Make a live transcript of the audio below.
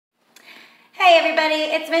Hey everybody,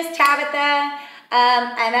 it's Miss Tabitha.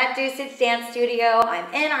 I'm at Deuce's Dance Studio.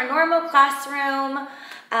 I'm in our normal classroom.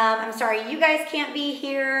 I'm sorry you guys can't be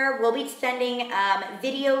here. We'll be sending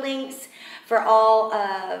video links for all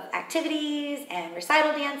of activities and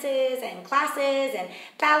recital dances and classes and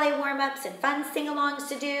ballet warm-ups and fun sing-alongs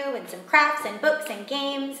to do and some crafts and books and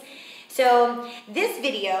games. So this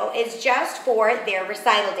video is just for their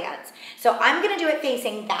recital dance. So I'm going to do it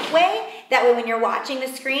facing that way. That way when you're watching the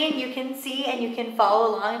screen, you can see and you can follow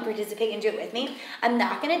along and participate and do it with me. I'm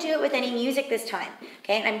not going to do it with any music this time.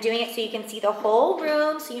 Okay, and I'm doing it so you can see the whole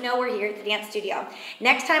room so you know we're here at the dance studio.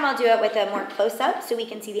 Next time I'll do it with a more close-up so we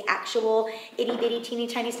can see the actual itty-bitty teeny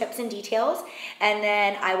tiny steps and details. And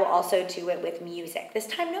then I will also do it with music. This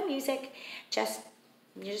time no music, just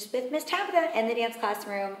with Miss Tabitha in the dance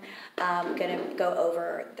classroom. I'm going to go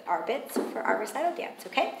over our bits for our recital dance,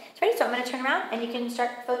 okay? So ready? So I'm going to turn around and you can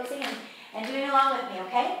start focusing and doing along with me,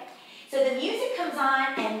 okay? So the music comes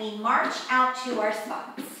on and we march out to our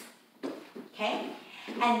spots, okay?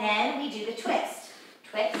 And then we do the twist.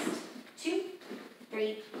 Twist, 2,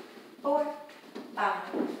 3, 4, 5,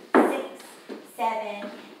 6,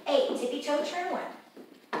 7, 8. Tippy toe turn, 1,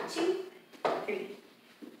 2, 3,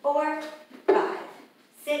 4, 5.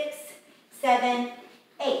 6, 7,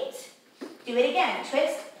 8. Do it again.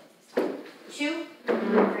 Twist. 2,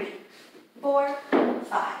 3, 4,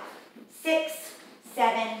 5, 6,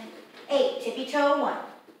 7, 8. Tippy toe. 1,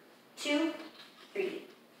 2, 3,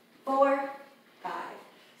 4, 5,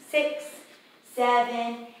 6,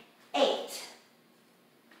 7, 8.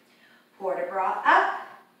 Port de bras up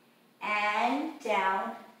and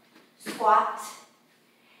down. Squat.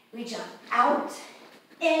 We jump out,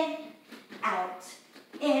 in, out.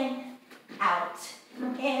 In, out,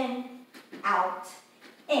 in, out,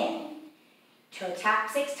 in. Toe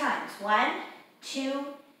tap 6 times. 1, 2,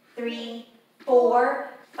 3, 4,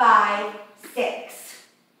 5, 6.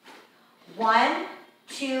 1,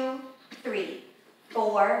 2, 3,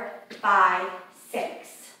 4, 5,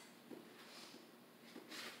 6.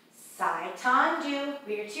 Side tendu,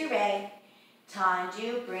 rear tiré.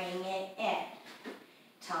 Tendu, bring it in.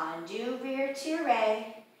 Tendu, rear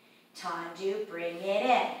tiré. Tendu, bring it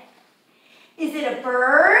in. Is it a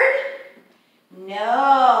bird?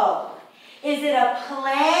 No. Is it a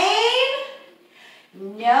plane?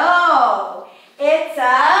 No. It's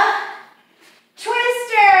a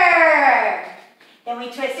twister. Then we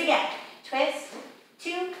twist again. Twist,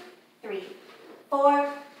 2, 3, 4,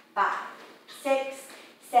 5, 6,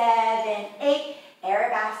 7, 8.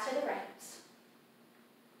 Arabesque to the right.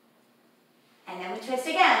 And then we twist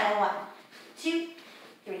again. 1, 2,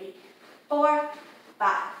 3, 4,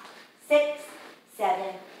 5, 6,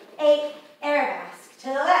 7, 8. Arabesque to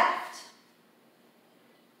the left.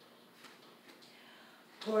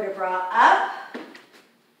 Port de bras up,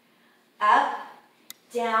 up,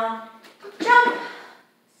 down, jump.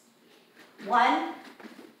 1,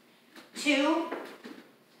 2,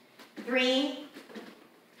 3,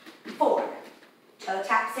 4. Toe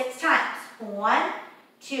tap 6 times. 1,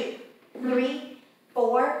 2, 3,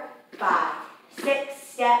 4, 5. 6,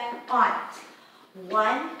 step on it.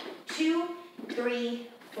 1, 2, 3,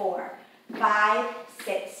 4, 5,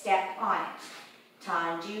 6, step on it.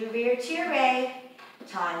 Tendu, rear tiré.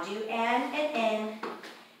 Tendu and in.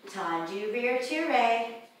 Tendu, rear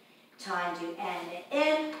tiré. Tendu and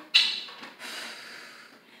in.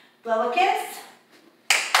 Blow a kiss.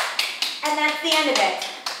 And that's the end of it.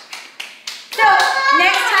 So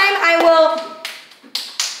next time I will...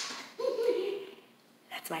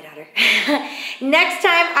 my daughter. Next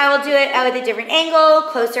time I will do it with a different angle,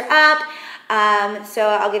 closer up. So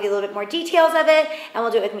I'll give you a little bit more details of it, and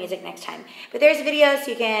we'll do it with music next time. But there's a video so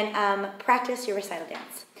you can practice your recital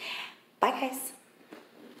dance. Bye guys.